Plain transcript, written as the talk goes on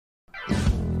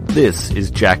This is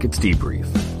Jackets Debrief,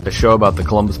 a show about the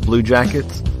Columbus Blue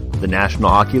Jackets, the National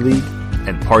Hockey League,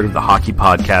 and part of the Hockey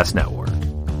Podcast Network.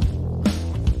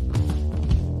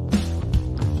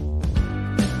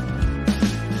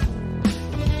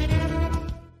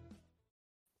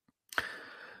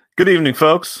 Good evening,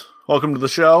 folks. Welcome to the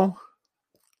show.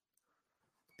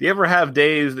 Do you ever have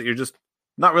days that you're just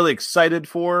not really excited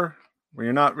for, where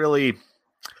you're not really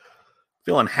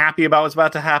feeling happy about what's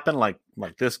about to happen, like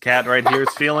this cat right here is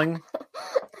feeling?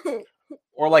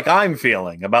 Or like I'm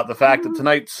feeling about the fact that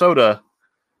tonight's soda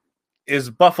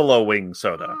is buffalo wing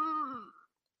soda.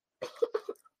 If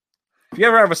you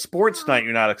ever have a sports night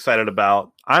you're not excited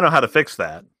about, I know how to fix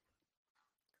that.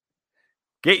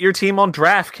 Get your team on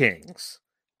DraftKings.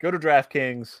 Go to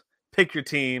DraftKings, pick your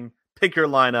team, pick your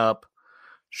lineup,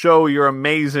 show your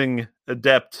amazing,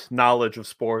 adept knowledge of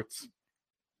sports,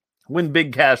 win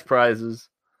big cash prizes.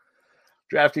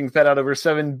 DraftKings bet out over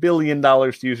 $7 billion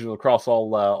to users across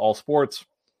all sports.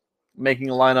 Making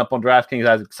a lineup on DraftKings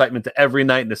adds excitement to every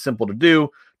night and is simple to do.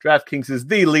 DraftKings is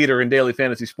the leader in daily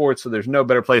fantasy sports, so there's no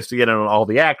better place to get in on all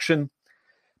the action.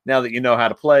 Now that you know how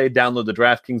to play, download the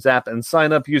DraftKings app and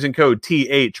sign up using code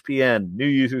THPN. New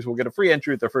users will get a free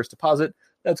entry with their first deposit.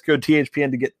 That's code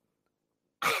THPN to get...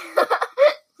 No,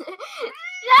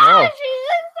 she's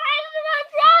excited about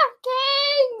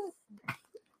DraftKings.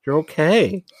 You're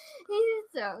okay.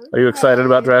 So Are you excited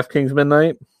about DraftKings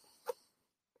Midnight?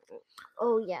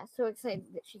 Oh, yeah. So excited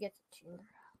that she gets a tune.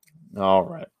 All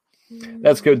right.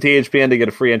 That's code THPN to get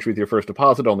a free entry with your first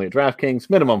deposit only at DraftKings.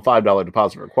 Minimum $5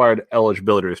 deposit required.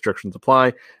 Eligibility restrictions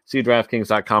apply. See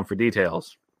DraftKings.com for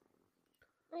details.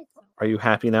 Are you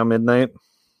happy now, Midnight? I'm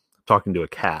talking to a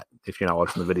cat if you're not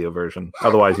watching the video version.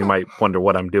 Otherwise, you might wonder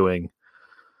what I'm doing.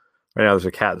 Right now, there's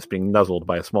a cat that's being nuzzled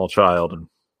by a small child. And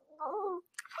hey,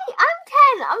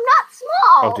 I'm 10. I'm not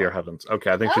small. oh, dear heavens. Okay,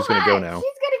 I think she's going to go now. She's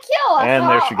going to kill us. And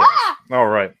there she goes. All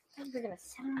right. We're going to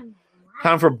sound.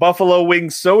 Time for Buffalo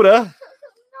Wing Soda. No,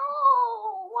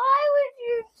 why would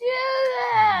you do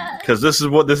that? Because this is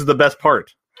the best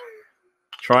part.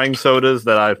 Trying sodas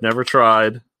that I've never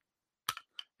tried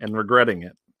and regretting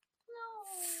it. No.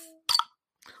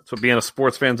 That's what being a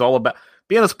sports fan's all about.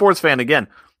 Being a sports fan, again.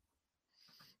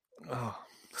 Oh,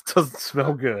 it doesn't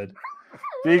smell good.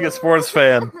 Being a sports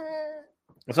fan,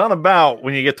 it's not about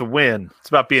when you get to win. It's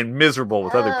about being miserable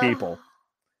with other people.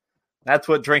 That's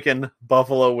what drinking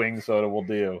Buffalo Wing Soda will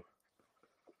do.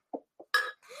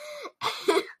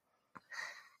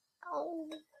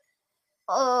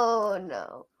 Oh,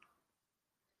 no.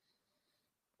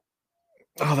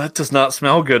 Oh, that does not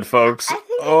smell good, folks. I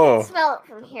think I can smell it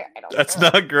from here. That's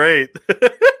not great.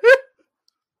 It's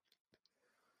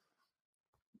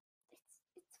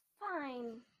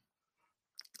fine.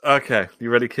 Okay,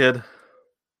 you ready, kid?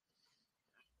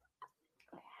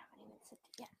 I haven't even sipped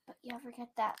it yet, but you ever get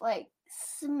that,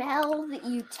 smell that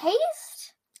you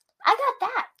taste? I got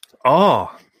that.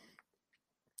 Oh.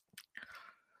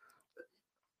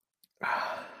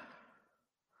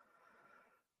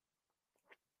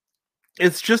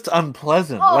 It's just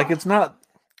unpleasant. Oh. It's not...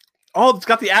 Oh, it's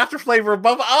got the after flavor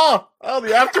above... Oh,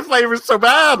 the after flavor is so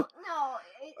bad. No.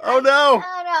 Oh, no. No,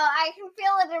 I can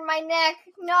feel it in my neck.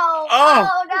 No.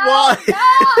 Oh, no. why? No.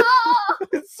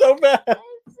 It's so bad.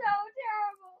 It's so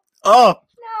terrible. Oh.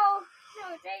 No,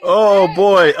 take it Oh, away.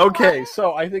 boy. No. Okay,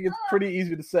 so I think it's pretty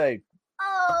easy to say.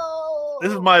 Oh.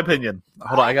 This is my opinion.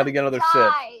 Hold on, I got to get another sip.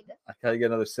 Died. I got to get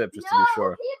another sip just to No, be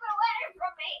sure. keep it away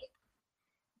from me.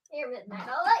 Here, Midnight,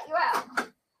 I'll let you out.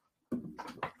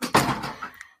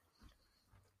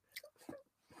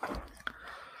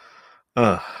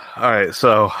 All right,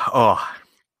 so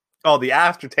the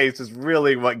aftertaste is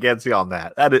really what gets you on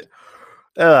that. Which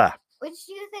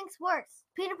do you think's worse,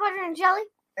 peanut butter and jelly,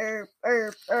 or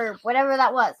whatever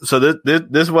that was? So this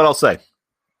is what I'll say.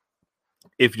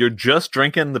 If you're just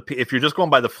drinking if you're just going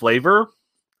by the flavor,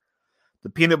 the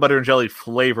peanut butter and jelly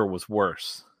flavor was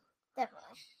worse.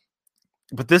 Definitely.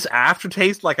 But this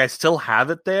aftertaste, I still have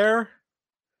it there.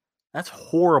 That's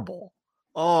horrible.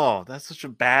 Oh, that's such a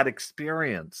bad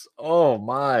experience. Oh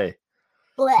my.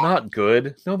 Blech. Not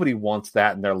good. Nobody wants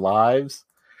that in their lives.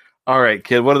 All right,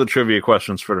 kid, what are the trivia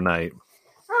questions for tonight?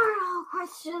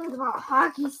 Questions about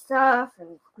hockey stuff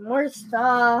and more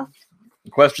stuff.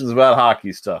 Questions about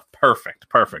hockey stuff. Perfect.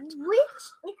 Which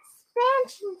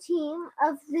expansion team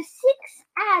of the six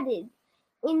added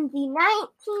in the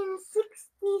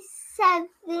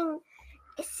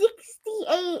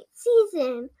 1967-68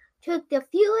 season took the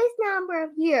fewest number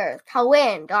of years to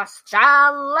win the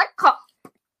Stanley Cup?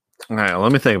 All right,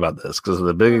 let me think about this because of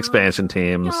the big expansion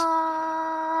teams.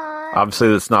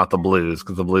 Obviously, it's not the Blues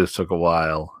because the Blues took a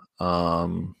while.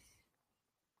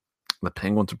 The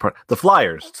Penguins are the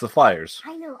Flyers. It's the Flyers.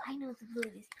 I know the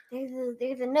Blues. There's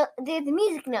the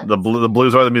music notes. The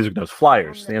Blues are the music notes.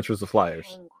 Flyers. The answer is the Flyers.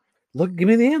 Penguins. Look, give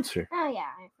me the answer. Oh yeah,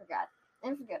 I forgot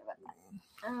about that.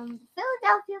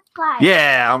 Philadelphia Flyers.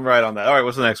 Yeah, I'm right on that. All right,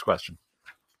 what's the next question?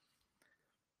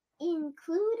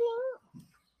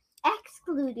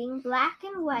 Excluding black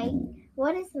and white,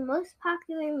 what is the most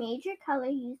popular major color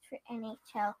used for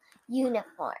NHL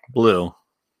uniform? Blue.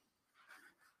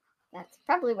 That's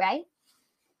probably right.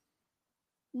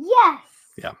 Yes.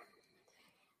 Yeah.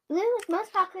 Blue is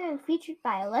most popular and featured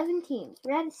by 11 teams.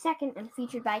 Red is second and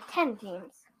featured by 10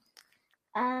 teams.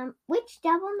 Which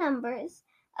double numbers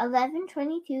 11,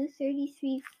 22,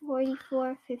 33,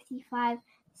 44, 55,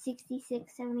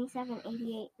 66, 77,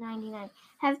 88, 99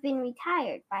 have been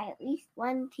retired by at least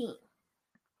one team?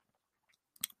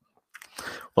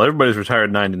 Well, everybody's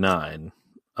retired 99.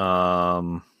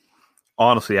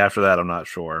 Honestly, after that, I'm not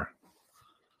sure.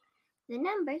 The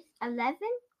numbers 11,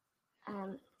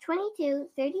 22,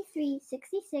 33,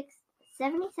 66,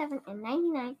 77, and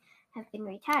 99 have been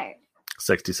retired.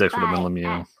 66 would have been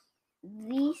Lemieux.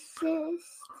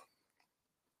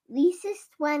 Leastest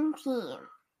one team.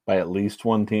 By at least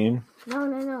one team?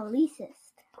 No,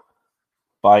 leastest.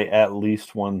 By at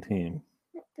least one team.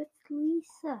 That's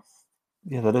leastest.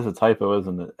 Yeah, that is a typo,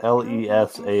 isn't it?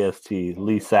 Leasast.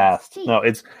 Leasast. No,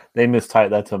 they mistyped.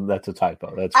 That's a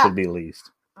typo. That should be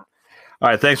least. All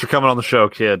right, thanks for coming on the show,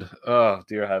 kid. Oh,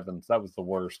 dear heavens, that was the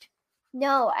worst.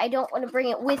 No, I don't want to bring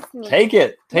it with me. Take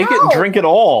it and drink it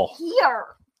all. Here.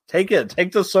 Take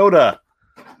the soda.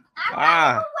 I'm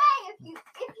running away if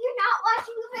you're not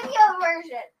watching the video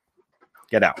version.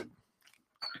 Get out.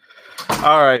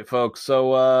 All right, folks.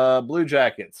 So, Blue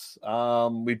Jackets.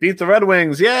 We beat the Red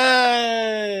Wings.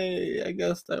 Yay! I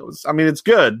guess that was. I mean, it's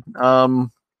good.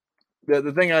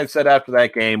 The thing I said after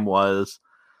that game was,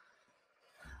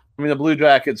 I mean, the Blue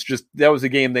Jackets that was a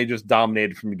game they just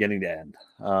dominated from beginning to end.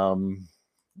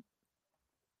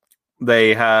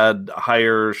 They had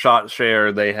higher shot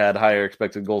share. They had higher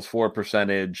expected goals for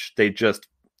percentage. They just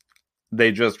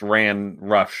ran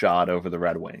roughshod over the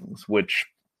Red Wings, which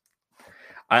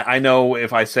I know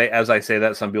as I say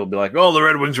that, some people will be like, oh, the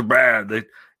Red Wings are bad.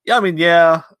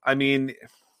 I mean,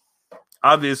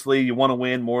 obviously you want to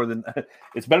win more than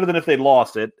it's better than if they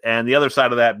lost it. And the other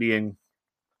side of that being,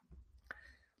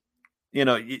 you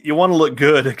want to look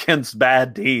good against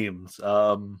bad teams.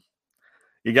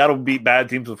 You got to beat bad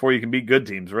teams before you can beat good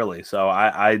teams, really. So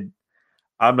I'm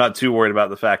not too worried about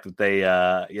the fact that they,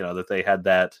 that they had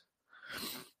that.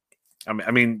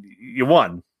 I mean, you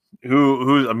won. A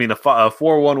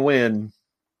 4-1 win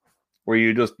where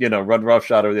you just, run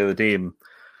roughshod over the other team.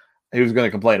 Who's going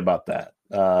to complain about that?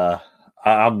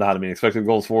 I'm not. I mean, expected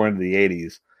goals for into the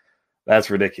 80s.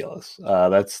 That's ridiculous.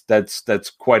 That's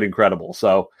quite incredible.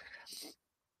 So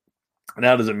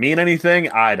now, does it mean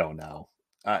anything? I don't know.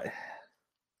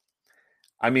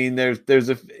 I mean, there's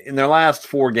in their last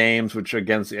 4 games, which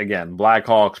against, again,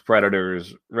 Blackhawks,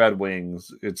 Predators, Red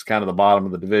Wings, it's kind of the bottom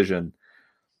of the division.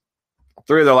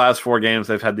 3 of their last 4 games,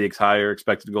 they've had the higher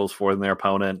expected goals for than their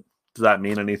opponent. Does that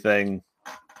mean anything?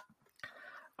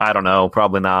 I don't know.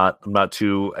 Probably not. I'm not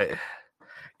too.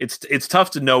 It's tough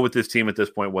to know with this team at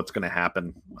this point what's going to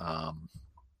happen.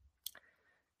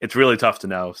 It's really tough to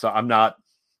know. So I'm not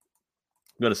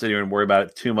going to sit here and worry about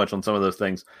it too much on some of those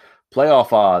things.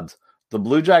 Playoff odds. The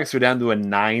Blue Jackets are down to a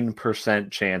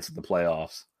 9% chance at the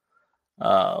playoffs.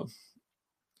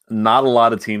 Not a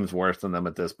lot of teams worse than them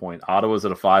at this point. Ottawa's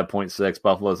at a 5.6.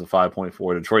 Buffalo's at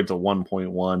 5.4. Detroit's a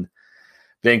 1.1.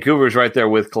 Vancouver's right there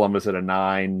with Columbus at a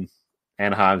 9.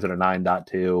 Anaheim's at a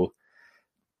 9.2.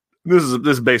 This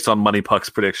is based on Money Puck's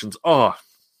predictions. Oh,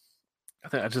 I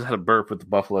think I just had a burp with the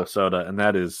Buffalo soda, and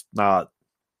that is not.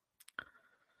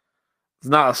 It's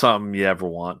not something you ever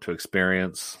want to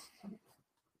experience.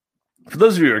 For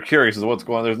those of you who are curious as to what's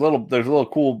going on, there's a little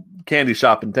cool candy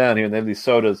shop in town here, and they have these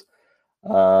sodas.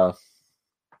 And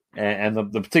the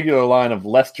particular line of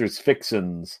Lester's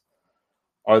Fixins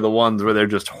are the ones where they're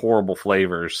just horrible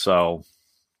flavors. So,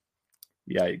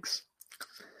 yikes.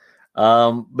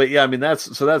 But yeah, I mean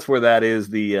that's where that is.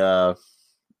 The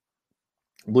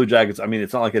Blue Jackets. I mean,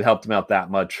 it's not like it helped them out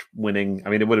that much winning. I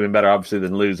mean, it would have been better obviously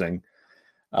than losing.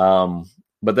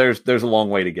 But there's a long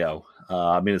way to go.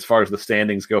 I mean, as far as the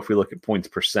standings go, if we look at points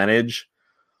percentage,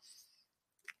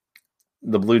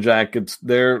 the Blue Jackets,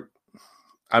 they're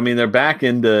back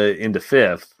into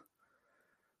fifth.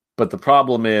 But the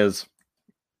problem is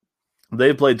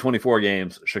they've played 24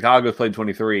 games. Chicago's played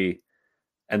 23,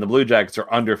 and the Blue Jackets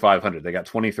are under 500. They got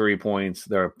 23 points.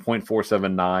 They're a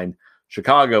 .479.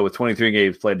 Chicago with 23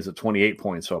 games played is at 28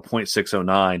 points, so a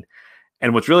 .609.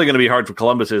 And what's really going to be hard for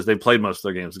Columbus is they played most of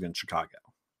their games against Chicago.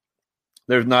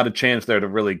 There's not a chance there to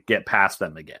really get past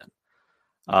them again.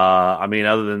 I mean,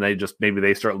 other than maybe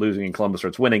they start losing and Columbus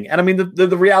starts winning. And I mean,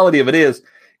 the reality of it is,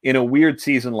 in a weird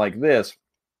season like this,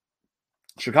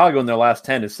 Chicago in their last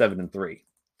 10 is 7-3.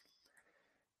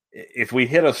 If we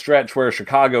hit a stretch where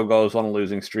Chicago goes on a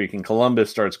losing streak and Columbus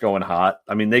starts going hot,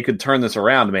 I mean, they could turn this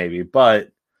around maybe,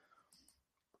 but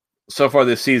so far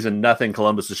this season, nothing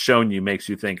Columbus has shown you makes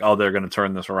you think, oh, they're going to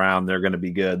turn this around. They're going to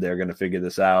be good. They're going to figure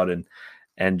this out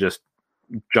and just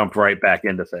jump right back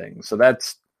into things. So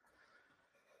that's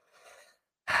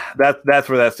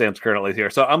where that stands currently here.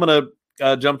 So I'm going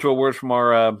to jump to a word from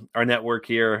our network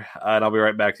here, and I'll be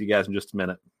right back to you guys in just a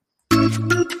minute.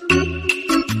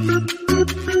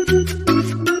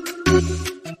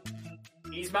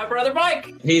 He's my brother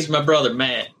Mike. He's my brother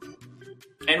Matt.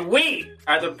 And we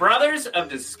are the Brothers of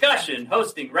Discussion,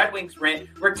 hosting Red Wings Rant,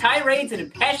 where tirades and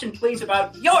impassioned pleas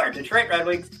about your Detroit Red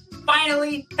Wings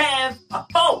finally have a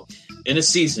home. In a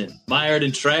season mired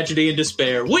in tragedy and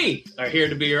despair, we are here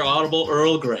to be your audible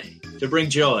Earl Grey, to bring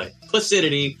joy,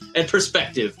 placidity, and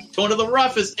perspective to one of the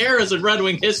roughest eras in Red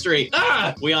Wing history.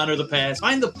 We honor the past,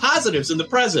 find the positives in the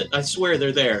present. I swear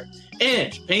they're there.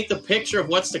 And paint the picture of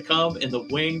what's to come in the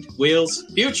Winged Wheels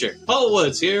future. Paul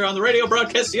Woods here on the radio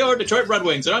broadcast your Detroit Red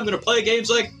Wings, and I'm going to play games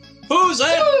like Who's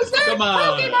That? Come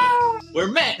on. Pokemon? Where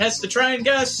Matt has to try and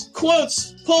guess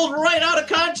quotes pulled right out of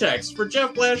context for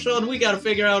Jeff Blashill, and we got to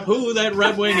figure out who that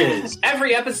Red Wing is.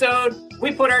 Every episode,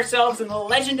 we put ourselves in the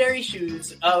legendary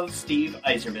shoes of Steve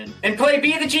Yzerman and play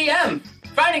Be the GM,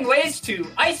 finding ways to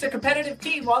ice a competitive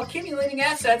team while accumulating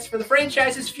assets for the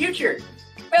franchise's future.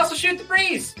 We also shoot the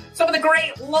breeze. Some of the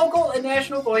great local and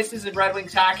national voices in Red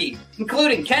Wings hockey,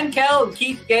 including Ken Kell and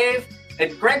Keith Gave,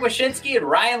 and Greg Wyshynski and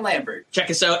Ryan Lambert. Check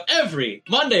us out every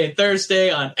Monday and Thursday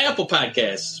on Apple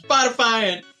Podcasts,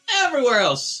 Spotify, and everywhere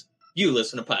else you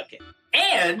listen to podcasts.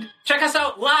 And check us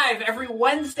out live every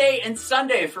Wednesday and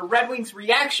Sunday for Red Wings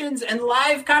reactions and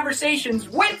live conversations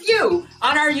with you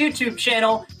on our YouTube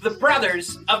channel, The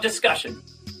Brothers of Discussion.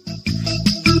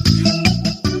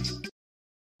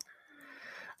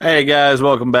 Hey guys,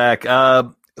 welcome back.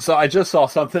 So I just saw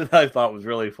something that I thought was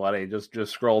really funny. Just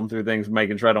scrolling through things,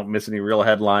 making sure I don't miss any real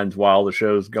headlines while the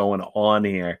show's going on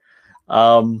here.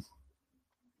 And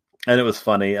it was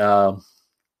funny. Oh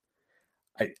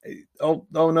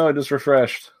no, I just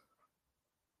refreshed.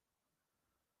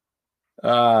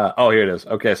 Here it is.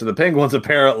 Okay, so the Penguins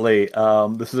apparently,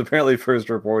 this is apparently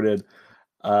first reported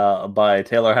by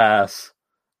Taylor Haas.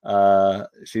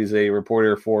 She's a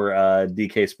reporter for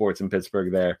DK Sports in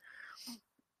Pittsburgh there,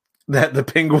 that the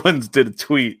Penguins did a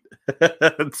tweet at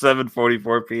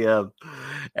 7:44 p.m.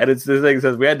 And it's this thing that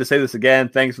says, "We had to say this again.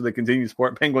 Thanks for the continued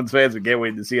support, Penguins fans. We can't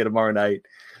wait to see you tomorrow night."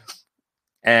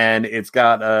 And it's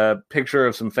got a picture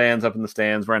of some fans up in the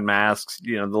stands wearing masks,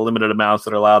 the limited amounts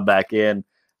that are allowed back in,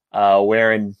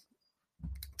 wearing,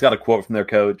 it's got a quote from their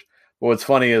coach. But what's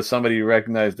funny is somebody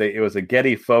recognized that it was a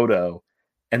Getty photo.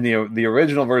 And the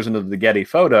original version of the Getty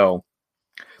photo,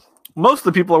 most of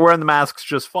the people are wearing the masks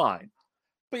just fine.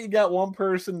 But you got one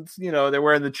person, they're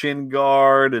wearing the chin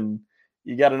guard, and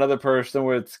you got another person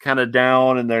where it's kind of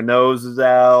down and their nose is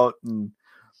out. And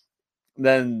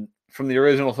then from the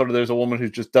original photo, there's a woman who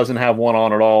just doesn't have one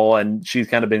on at all, and she's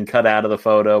kind of been cut out of the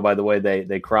photo by the way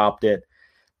they cropped it.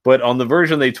 But on the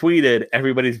version they tweeted,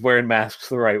 everybody's wearing masks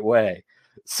the right way.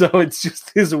 So it's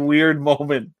just this weird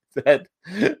moment that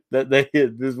they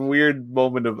hit this weird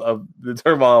moment of the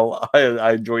term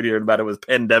I enjoyed hearing about it was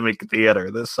pandemic theater.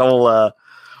 This whole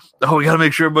we got to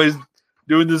make sure everybody's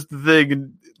doing this thing.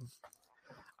 And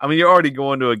I mean, you're already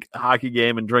going to a hockey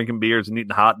game and drinking beers and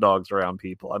eating hot dogs around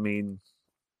people. I mean,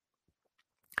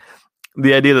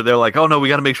 the idea that they're like, oh no, we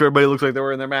got to make sure everybody looks like they're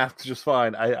wearing their masks just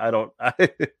fine. I don't.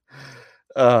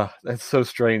 That's so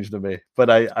strange to me. But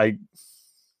I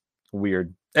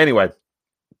weird. Anyway.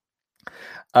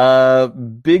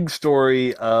 Big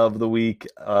story of the week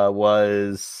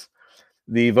was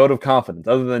the vote of confidence.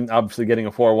 Other than obviously getting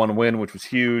a 4-1 win, which was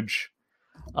huge.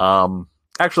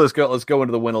 Actually, let's go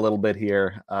into the win a little bit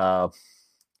here.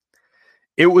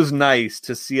 It was nice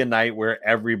to see a night where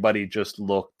everybody just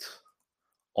looked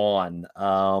on.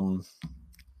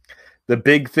 The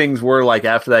big things were like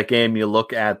after that game, you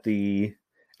look at the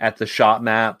shot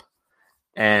map,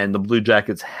 and the Blue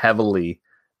Jackets heavily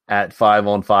at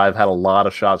 5-on-5 had a lot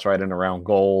of shots right in around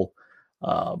goal.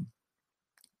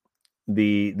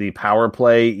 The power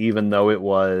play, even though it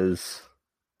was,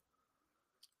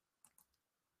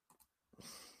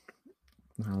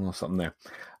 I don't know, something there.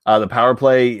 The power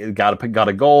play got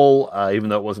a goal, even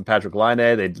though it wasn't Patrick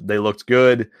Laine. They looked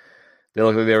good. They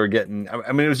looked like they were getting.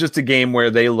 I mean, it was just a game where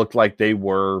they looked like they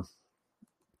were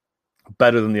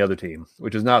better than the other team,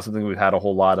 which is not something we've had a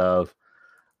whole lot of.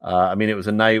 I mean, it was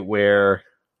a night where,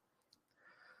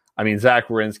 I mean, Zach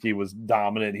Werenski was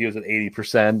dominant. He was at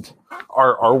 80%.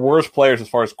 Our worst players as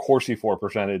far as Corsi for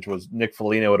percentage was Nick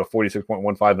Foligno at a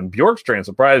 46.15 and Bjorkstrand,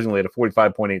 surprisingly, at a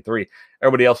 45.83.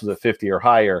 Everybody else was at 50 or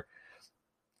higher.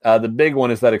 The big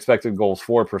one is that expected goals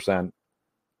 4%.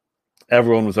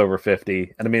 Everyone was over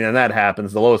 50. And I mean, and that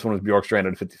happens. The lowest one was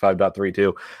Bjorkstrand at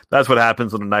 55.32. That's what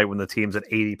happens on a night when the team's at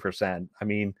 80%. I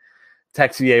mean,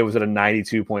 Texier was at a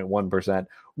 92.1%,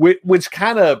 which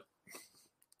kind of,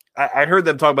 I heard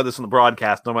them talk about this on the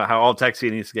broadcast, about how all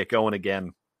Texier needs to get going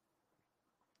again.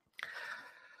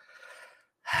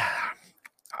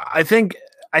 I think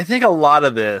a lot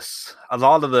of this,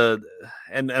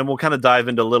 and we'll kind of dive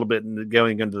into a little bit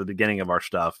going into the beginning of our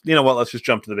stuff. You know what? Let's just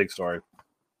jump to the big story,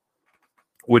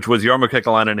 which was Jarmo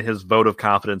Kekalainen and his vote of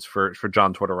confidence for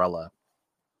John Tortorella.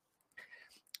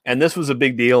 And this was a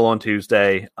big deal on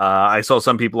Tuesday. I saw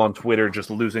some people on Twitter just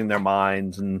losing their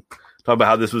minds and talk about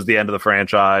how this was the end of the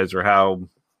franchise, or how,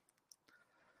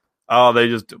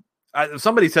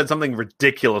 somebody said something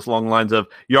ridiculous along the lines of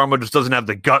Jarmo just doesn't have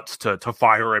the guts to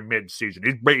fire him mid-season.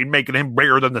 He's making him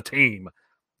bigger than the team.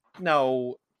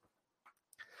 No.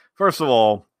 First of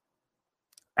all,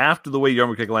 after the way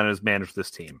Jarmo Kekalainen has managed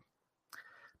this team,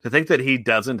 to think that he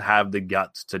doesn't have the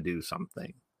guts to do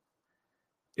something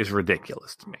is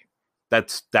ridiculous to me.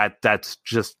 That's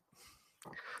just,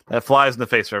 that flies in the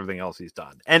face of everything else he's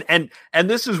done. And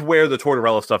this is where the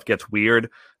Tortorella stuff gets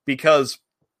weird, because,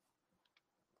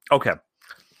 okay,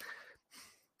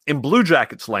 in Blue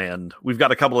Jackets land, we've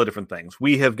got a couple of different things.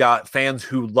 We have got fans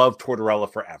who love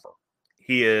Tortorella forever.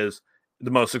 He is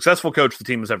the most successful coach the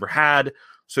team has ever had.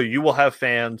 So you will have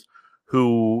fans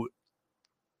who,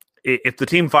 if the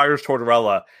team fires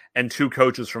Tortorella and 2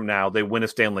 coaches from now, they win a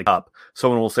Stanley Cup,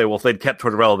 someone will say, well, if they'd kept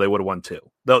Tortorella, they would have won 2.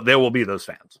 There will be those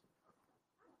fans.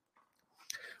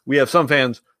 We have some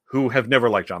fans who have never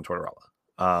liked John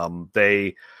Tortorella.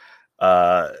 They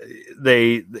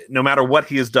no matter what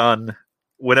he has done,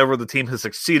 whenever the team has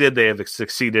succeeded, they have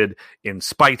succeeded in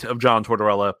spite of John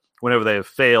Tortorella. Whenever they have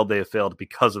failed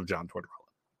because of John Tortorella.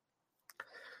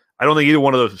 I don't think either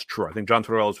one of those is true. I think John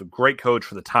Tortorella is a great coach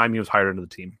for the time he was hired into the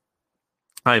team.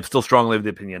 I am still strongly of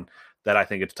the opinion that I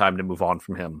think it's time to move on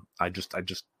from him. I think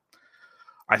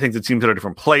the team's at a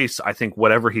different place. I think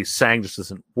whatever he's saying just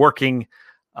isn't working,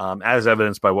 as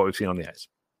evidenced by what we've seen on the ice.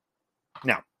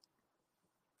 Now,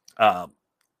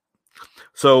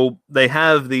 so they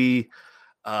have the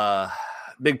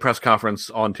big press conference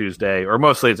on Tuesday, or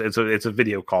mostly it's a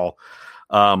video call.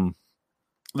 The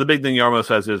big thing Jarmo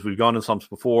says is, we've gone in slumps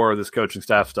before. This coaching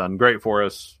staff's done great for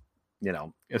us. You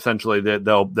know, essentially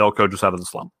they'll coach us out of the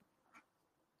slump.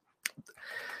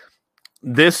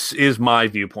 This is my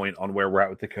viewpoint on where we're at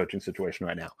with the coaching situation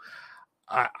right now.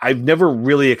 I've never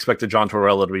really expected John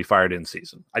Tortorella to be fired in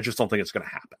season. I just don't think it's going to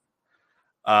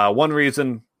happen. One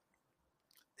reason,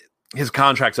 his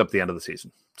contract's up at the end of the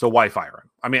season, so why fire him?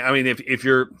 I mean, if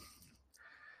you're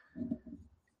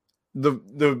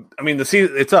the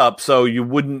season, it's up, so you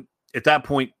wouldn't at that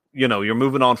point. You know, you're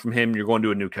moving on from him. You're going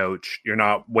to a new coach. You're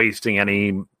not wasting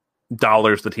any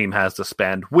dollars the team has to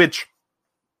spend, which,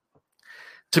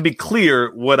 to be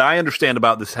clear, what I understand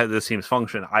about this team's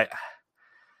function,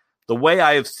 the way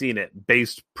I have seen it,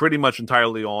 based pretty much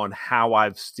entirely on how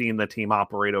I've seen the team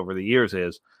operate over the years,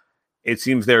 is it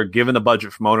seems they're given a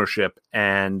budget from ownership,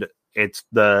 and it's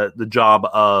the job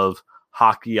of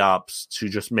hockey ops to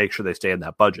just make sure they stay in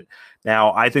that budget.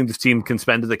 Now, I think this team can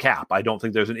spend to the cap. I don't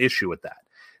think there's an issue with that.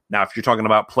 Now, if you're talking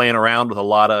about playing around with a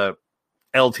lot of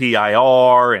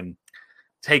LTIR and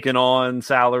taking on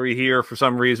salary here for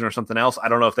some reason or something else, I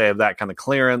don't know if they have that kind of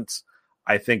clearance.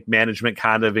 I think ownership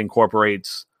kind of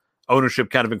incorporates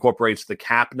the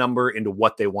cap number into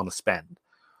what they want to spend.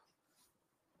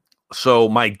 So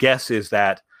my guess is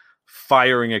that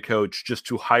firing a coach just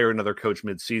to hire another coach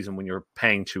mid-season when you're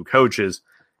paying 2 coaches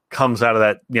comes out of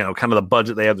that, you know, kind of the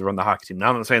budget they have to run the hockey team. Now,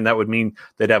 I'm not saying that would mean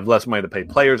they'd have less money to pay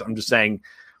players. I'm just saying,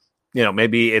 you know,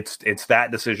 maybe it's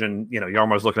that decision. You know,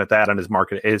 Jarmo's looking at that on his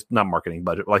not marketing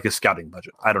budget, like his scouting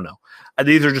budget. I don't know.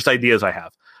 These are just ideas I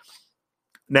have.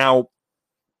 Now,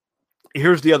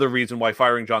 here's the other reason why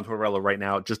firing John Tortorella right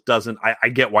now just doesn't. I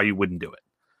get why you wouldn't do it.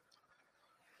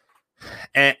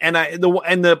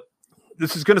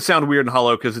 This is going to sound weird and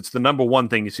hollow because it's the number one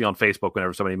thing you see on Facebook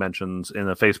whenever somebody mentions in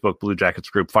the Facebook Blue Jackets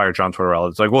group, fire John Tortorella.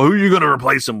 It's like, well, who are you going to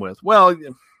replace him with? Well,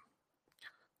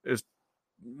 there's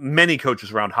many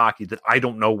coaches around hockey that I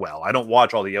don't know well. I don't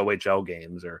watch all the OHL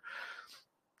games or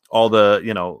all the,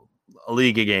 you know,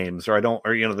 Liga games, or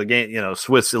the game,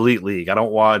 Swiss Elite League. I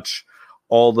don't watch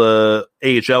all the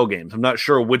AHL games. I'm not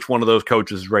sure which one of those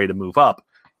coaches is ready to move up,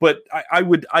 but I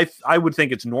would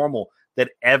think it's normal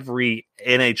that every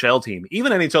NHL team,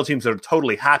 even NHL teams that are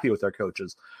totally happy with their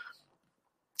coaches,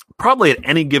 probably at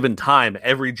any given time,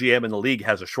 every GM in the league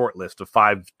has a short list of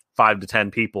five to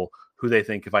 10 people who they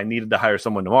think, if I needed to hire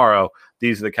someone tomorrow,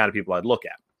 these are the kind of people I'd look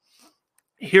at.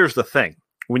 Here's the thing.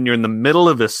 When you're in the middle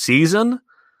of a season,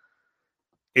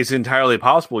 it's entirely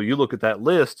possible you look at that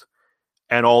list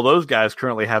and all those guys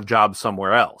currently have jobs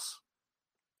somewhere else.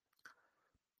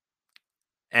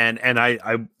 And I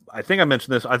think I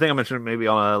mentioned this. I think I mentioned it maybe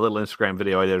on a little Instagram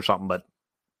video I did or something, but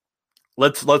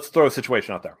let's throw a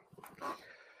situation out there.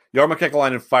 Jarmo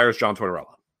Kekalainen fires John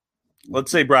Tortorella.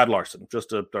 Let's say Brad Larson, just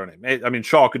to throw a name. I mean,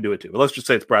 Shaw could do it too, but let's just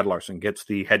say it's Brad Larson gets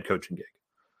the head coaching gig.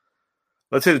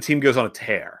 Let's say the team goes on a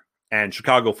tear and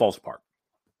Chicago falls apart.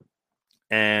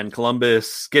 And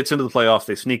Columbus gets into the playoffs.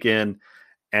 They sneak in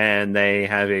and they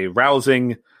have a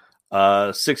rousing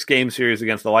 6-game series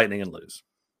against the Lightning and lose.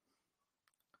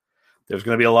 There's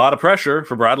going to be a lot of pressure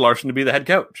for Brad Larson to be the head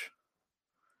coach.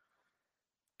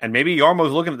 And maybe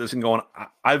Jarmo's looking at this and going,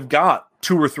 I've got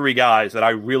 2 or 3 guys that I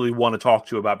really want to talk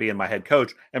to about being my head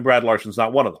coach, and Brad Larson's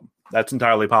not one of them. That's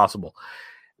entirely possible.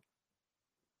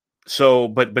 So,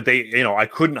 but they, I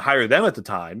couldn't hire them at the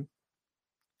time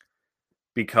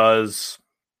because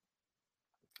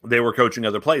they were coaching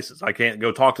other places. I can't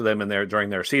go talk to them during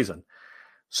their season.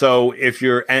 So if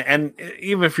you're, and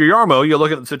even if you're Jarmo, you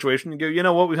look at the situation and go, you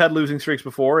know what, we've had losing streaks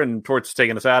before and Torts has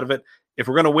taken us out of it. If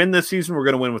we're going to win this season, we're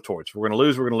going to win with Torts. If we're going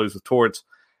to lose with Torts.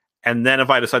 And then if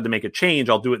I decide to make a change,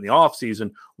 I'll do it in the off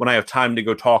season when I have time to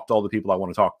go talk to all the people I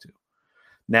want to talk to.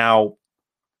 Now,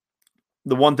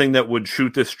 the one thing that would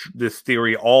shoot this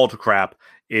theory all to crap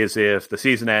is if the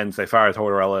season ends, they fire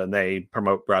Tortorella and they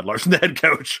promote Brad Larson the head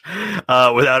coach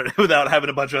without having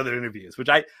a bunch of other interviews. Which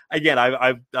I've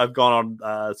gone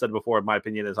on said before. My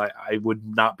opinion is I would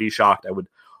not be shocked. I would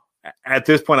at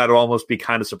this point I'd almost be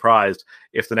kind of surprised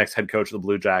if the next head coach of the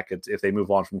Blue Jackets, if they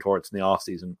move on from Torts in the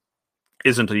offseason,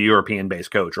 isn't a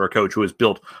European-based coach or a coach who has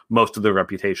built most of their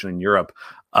reputation in Europe.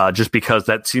 Just because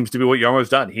that seems to be what Jarmo's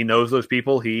done. He knows those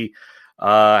people. He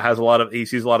he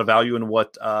sees a lot of value in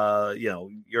what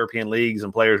European leagues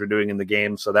and players are doing in the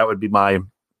game. So that would be my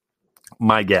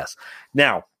guess.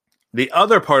 Now, the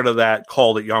other part of that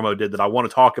call that Jarmo did that I want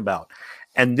to talk about,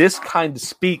 and this kind of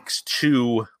speaks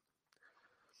to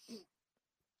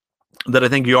that I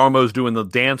think Jarmo's doing the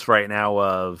dance right now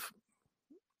of.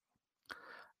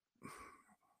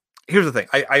 Here's the thing.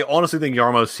 I honestly think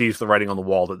Jarmo sees the writing on the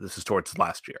wall that this is Torts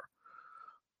last year.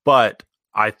 But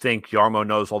I think Jarmo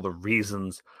knows all the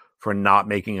reasons for not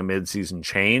making a midseason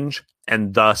change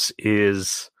and thus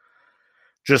is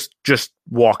just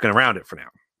walking around it for now.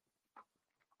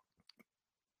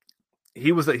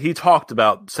 He talked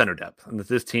about center depth and that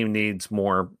this team needs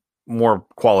more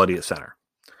quality at center.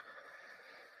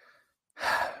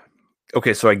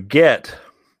 Okay, so I get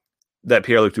that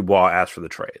Pierre-Luc Dubois asked for the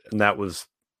trade, and that was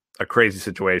a crazy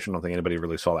situation. I don't think anybody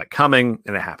really saw that coming,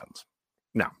 and it happens.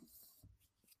 Now,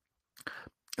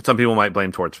 some people might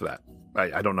blame Torts for that.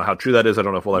 I don't know how true that is. I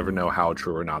don't know if we'll ever know how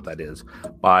true or not that is.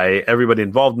 By everybody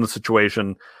involved in the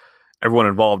situation, everyone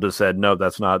involved has said, no,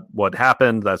 that's not what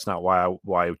happened. That's not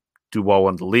why Dubois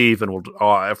wanted to leave. And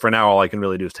for now, all I can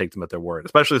really do is take them at their word,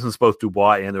 especially since both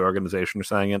Dubois and the organization are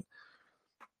saying it.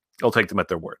 I'll take them at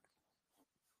their word.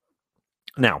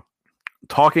 Now,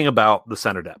 talking about the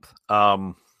center depth.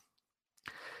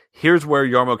 Here's where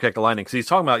Jarmo Kekalainen, because he's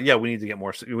talking about, we need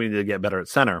to get better at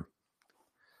center.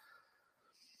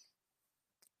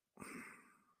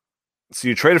 So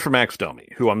you traded for Max Domi,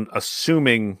 who I'm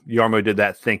assuming Jarmo did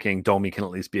that thinking Domi can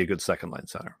at least be a good second line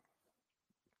center.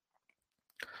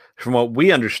 From what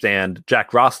we understand,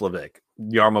 Jack Roslovic,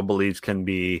 Jarmo believes can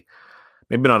be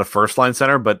maybe not a first line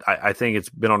center, but I think it's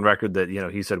been on record that,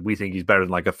 he said, we think he's better than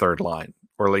like a third line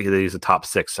or like he's a top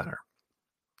 6 center.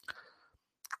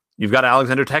 You've got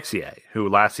Alexander Texier, who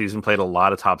last season played a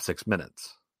lot of top 6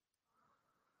 minutes.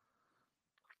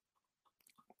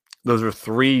 Those are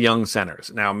 3 young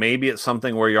centers. Now, maybe it's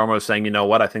something where Jarmo's saying, you know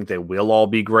what, I think they will all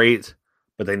be great,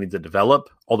 but they need to develop.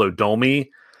 Although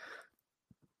Domi,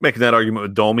 making that argument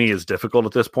with Domi is difficult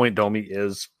at this point. Domi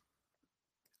is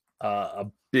a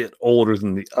bit older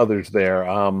than the others there.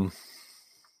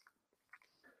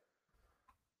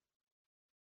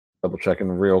 Double checking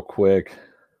real quick.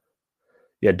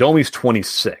 Yeah, Domi's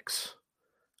 26.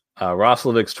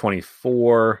 Roslovic's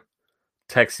 24.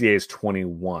 Texier's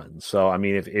 21. So, I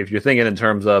mean, if you're thinking in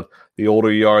terms of the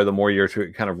older you are, the more you're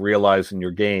kind of realizing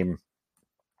your game,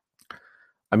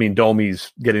 I mean,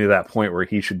 Domi's getting to that point where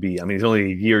he should be. I mean, he's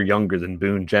only a year younger than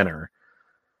Boone Jenner.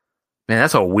 Man,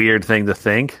 that's a weird thing to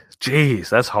think. Jeez,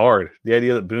 that's hard. The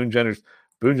idea that Boone Jenner's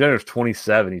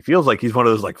 27. He feels like he's one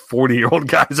of those like 40-year-old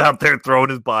guys out there throwing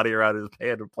his body around his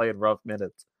head and playing rough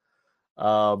minutes.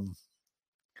 Yeah,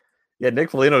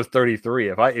 Nick Foligno's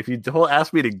 33. If you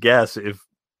ask me to guess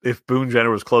if Boone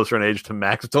Jenner was closer in age to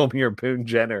Max Domi or Boone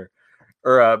Jenner,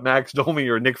 or Max Domi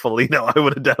or Nick Foligno, I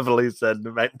would have definitely said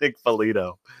Nick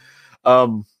Foligno.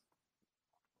 But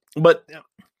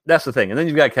that's the thing. And then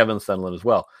you've got Kevin Stenlund as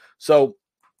well. So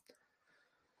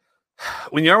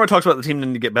when Yarmo talks about the team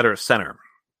needing to get better at center,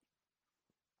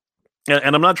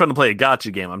 and I'm not trying to play a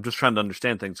gotcha game, I'm just trying to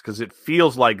understand things, because it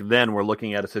feels like then we're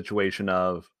looking at a situation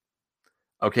of,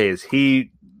 okay, is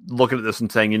he looking at this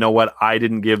and saying, you know what, I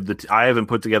haven't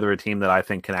put together a team that I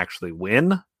think can actually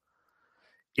win?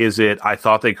 Is it, I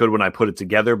thought they could when I put it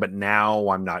together, but now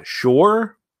I'm not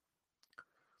sure?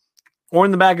 Or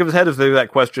in the back of his head is there that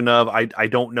question of, I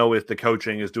don't know if the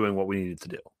coaching is doing what we needed to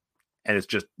do. And it's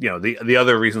just, the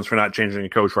other reasons for not changing a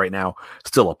coach right now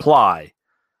still apply.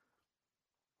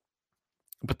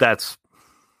 But that's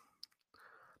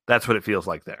what it feels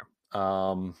like there.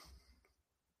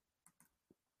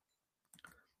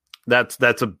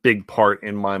 That's a big part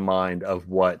in my mind of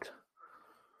what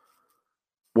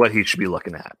he should be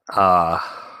looking at.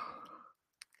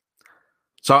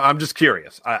 So I'm just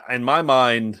curious. In my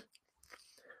mind,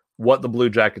 what the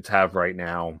Blue Jackets have right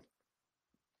now,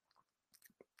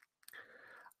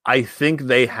 I think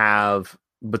they have,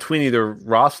 between either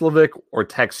Roslovic or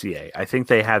Texier, I think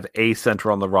they have a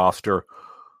center on the roster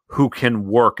who can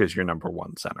work as your number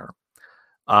one center.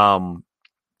 Now,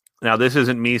 this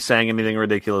isn't me saying anything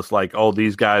ridiculous like, oh,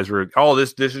 these guys were,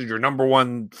 this is your number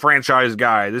one franchise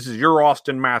guy. This is your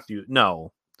Austin Matthews.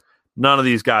 No, none of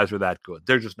these guys are that good.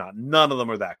 They're just not. None of them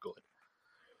are that good.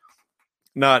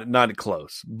 Not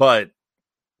close. But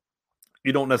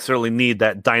you don't necessarily need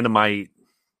that dynamite,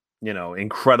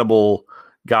 incredible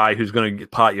guy who's going to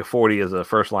pot you 40 as a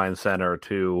first line center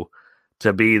to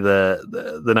be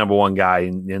the number one guy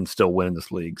and still win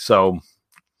this league. So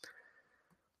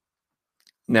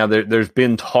now there's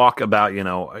been talk about,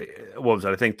 what was it?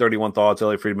 I think 31 Thoughts,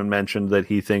 Elliot Friedman mentioned that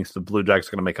he thinks the Blue Jackets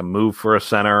are going to make a move for a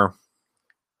center.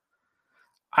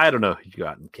 I don't know who you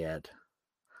got in Cat.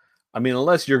 I mean,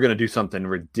 unless you're going to do something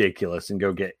ridiculous and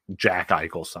go get Jack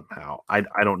Eichel somehow, I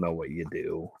don't know what you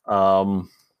do.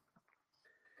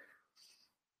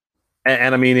 And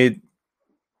I mean, if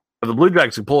the Blue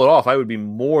Jackets could pull it off, I would be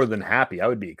more than happy. I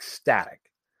would be ecstatic.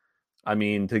 I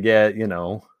mean, to get,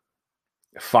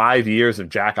 5 years of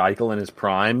Jack Eichel in his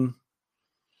prime,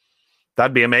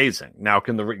 that'd be amazing. Now,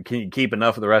 can you keep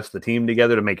enough of the rest of the team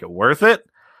together to make it worth it?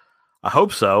 I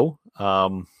hope so. I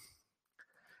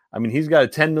mean, he's got a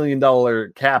 $10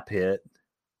 million cap hit.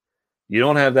 You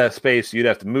don't have that space. You'd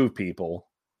have to move people.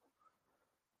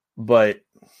 But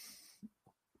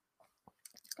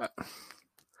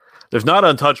there's not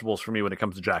untouchables for me when it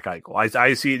comes to Jack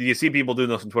Eichel. You see people doing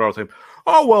this on Twitter all the time.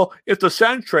 Oh, well, if the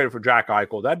Sens traded for Jack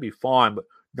Eichel, that'd be fine. But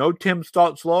no Tim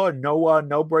Stutzla and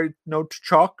no Brady, no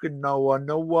Chuck, and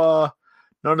none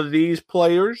of these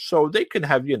players. So they can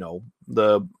have,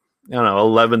 the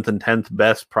 11th and 10th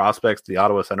best prospects the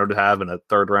Ottawa Center to have in a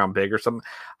third round pick or something.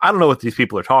 I don't know what these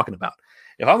people are talking about.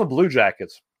 If I'm the Blue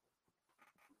Jackets,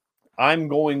 I'm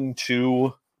going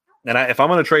to, if I'm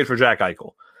going to trade for Jack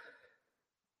Eichel.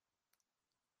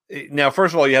 Now,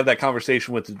 first of all, you have that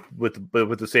conversation with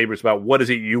the Sabres about what is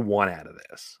it you want out of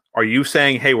this. Are you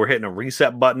saying, hey, we're hitting a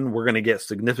reset button, we're going to get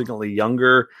significantly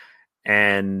younger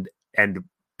and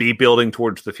be building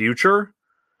towards the future?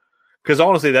 Because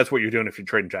honestly, that's what you're doing if you're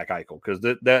trading Jack Eichel. Because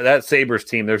that Sabres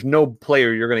team, there's no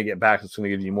player you're going to get back that's going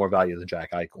to give you more value than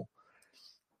Jack Eichel.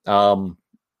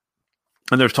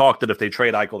 And there's talk that if they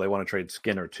trade Eichel, they want to trade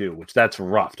Skinner too, which that's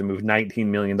rough to move $19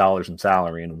 million in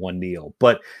salary in one deal.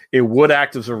 But it would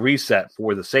act as a reset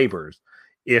for the Sabres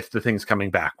if the things coming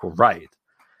back were right.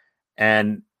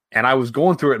 And I was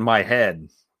going through it in my head,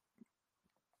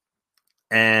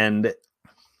 and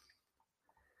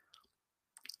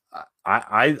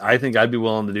I think I'd be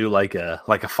willing to do like a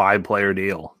 5-player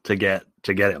deal to get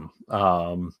him.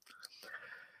 I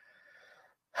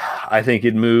think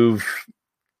it'd move.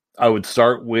 I would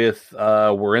start with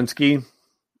Werenski.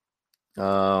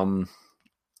 And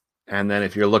then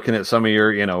if you're looking at some of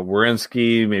your,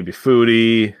 Werenski, maybe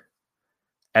Foodie.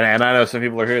 And I know some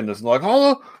people are hearing this and like,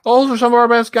 oh, those are some of our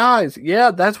best guys.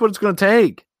 Yeah, that's what it's going to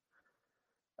take.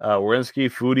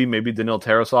 Werenski, Foodie, maybe Danil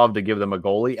Tarasov to give them a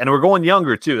goalie. And we're going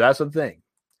younger too. That's the thing.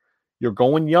 You're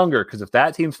going younger because if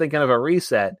that team's thinking of a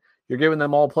reset, you're giving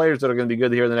them all players that are going to be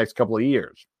good here in the next couple of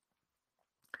years.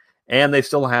 And they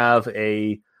still have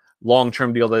a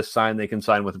long-term deal they sign. They can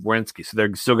sign with Werenski. So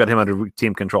they're still got him under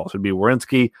team control. So it'd be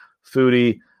Werenski,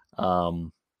 Foudy.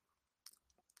 Who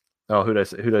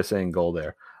did I say in goal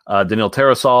there? Daniil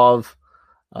Tarasov.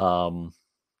 So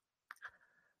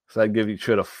I'd give each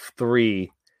a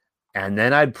 3. And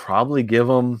then I'd probably give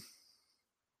them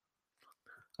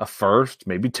a first,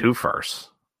 maybe 2 firsts.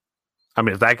 I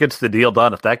mean, if that gets the deal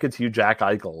done, if that gets you Jack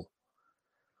Eichel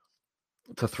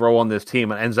to throw on this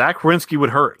team, and Zach Werenski would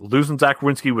hurt. Losing Zach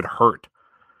Werenski would hurt.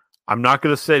 I'm not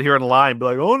going to sit here and lie and be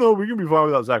like, oh, no, we can be fine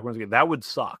without Zach Werenski. That would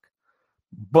suck.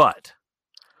 But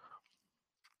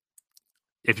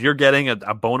if you're getting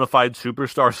a bona fide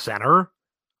superstar center,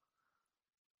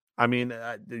 I mean,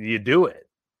 you do it.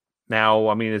 Now,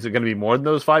 I mean, is it going to be more than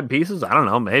those 5 pieces? I don't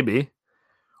know, maybe.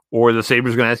 Or the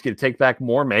Sabres going to ask you to take back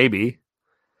more? Maybe.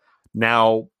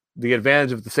 Now, the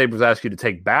advantage if the Sabres ask you to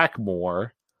take back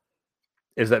more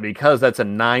is that because that's a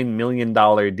 $9 million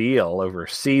deal over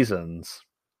seasons.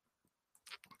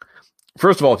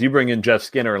 First of all, if you bring in Jeff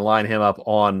Skinner and line him up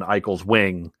on Eichel's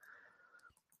wing,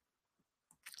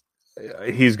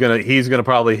 he's gonna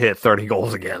probably hit 30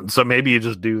 goals again. So maybe you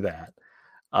just do that.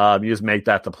 You just make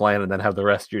that the plan and then have the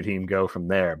rest of your team go from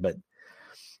there. But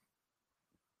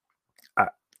at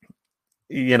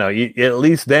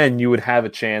least then you would have a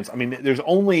chance. I mean, there's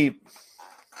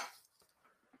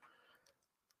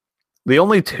the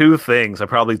only 2 things I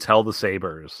probably tell the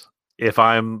Sabres if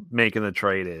I'm making the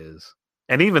trade is,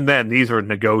 and even then these are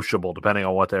negotiable depending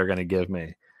on what they're going to give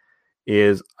me,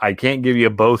 is I can't give you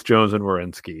both Jones and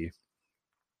Werenski.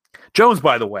 Jones,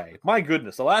 by the way, my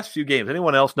goodness, the last few games,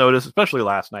 anyone else notice, especially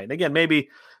last night? And again, maybe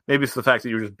it's the fact that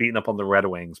you were just beating up on the Red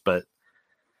Wings, but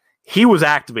he was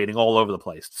activating all over the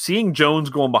place. Seeing Jones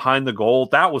going behind the goal,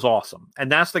 that was awesome.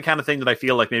 And that's the kind of thing that I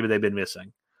feel like maybe they've been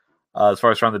missing as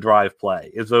far as trying to drive play,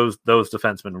 is those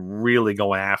defensemen really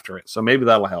going after it. So maybe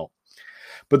that'll help.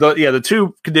 But the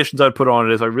 2 conditions I'd put on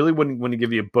it is I really wouldn't want to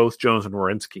give you both Jones and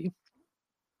Werenski.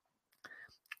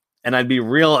 And I'd be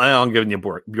real on giving you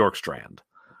Bjorkstrand,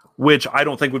 which I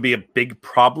don't think would be a big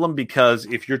problem, because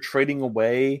if you're trading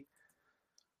away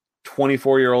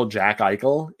 24-year-old Jack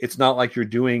Eichel, it's not like you're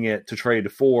doing it to trade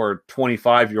for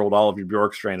 25-year-old Oliver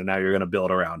Bjorkstrand and now you're going to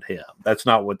build around him.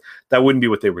 That wouldn't be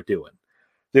what they were doing.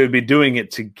 They would be doing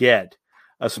it to get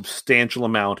a substantial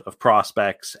amount of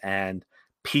prospects and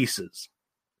pieces.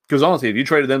 Because honestly, if you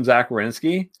traded them Zach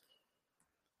Werenski,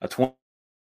 a 23,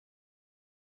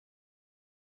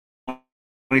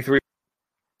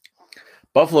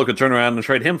 Buffalo could turn around and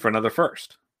trade him for another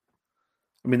first.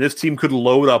 I mean, this team could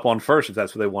load up on first if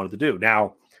that's what they wanted to do.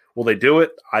 Now, will they do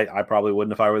it? I probably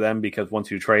wouldn't if I were them, because once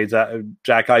you trade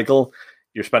Jack Eichel,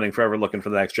 you're spending forever looking for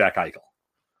the next Jack Eichel.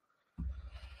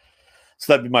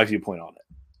 So that'd be my viewpoint on it.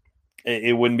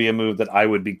 It wouldn't be a move that I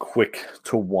would be quick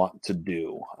to want to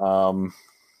do. So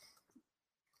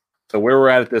where we're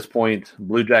at this point,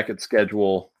 Blue Jackets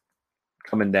schedule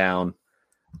coming down.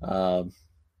 Tomorrow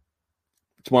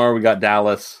we got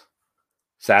Dallas.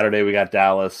 Saturday we got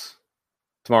Dallas.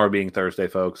 Tomorrow being Thursday,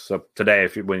 folks. So today,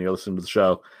 when you're listening to the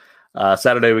show,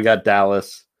 Saturday we got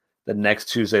Dallas. The next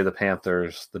Tuesday the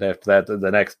Panthers. The day after that,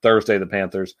 the next Thursday the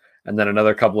Panthers, and then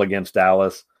another couple against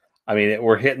Dallas. I mean,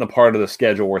 we're hitting the part of the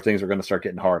schedule where things are going to start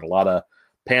getting hard. A lot of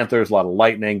Panthers, a lot of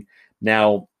Lightning.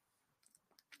 Now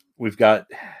we've got,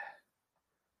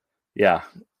 I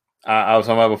was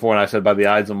talking about before, and I said by the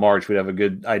Ides of March we'd have a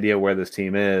good idea where this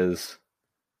team is.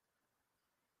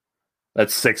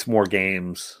 That's 6 more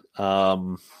games.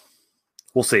 We'll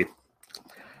see.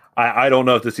 I don't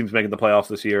know if this team's making the playoffs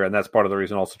this year, and that's part of the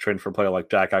reason also trading for a player like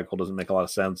Jack Eichel doesn't make a lot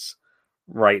of sense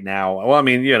right now. Well, I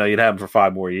mean, you'd have him for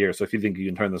 5 more years, so if you think you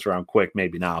can turn this around quick,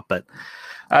 maybe not. But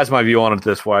that's my view on it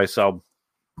this way. So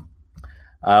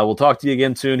we'll talk to you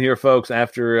again soon here, folks,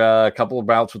 after a couple of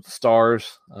bouts with the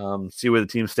Stars. See where the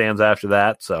team stands after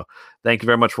that. So thank you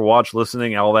very much for watching,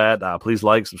 listening, all that. Please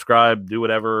like, subscribe, do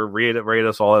whatever, rate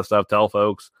us, all that stuff. Tell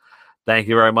folks. Thank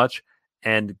you very much,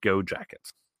 and go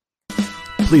Jackets.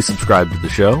 Please subscribe to the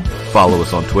show, follow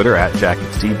us on Twitter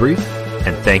 @JacketsDebrief,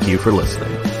 and thank you for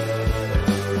listening.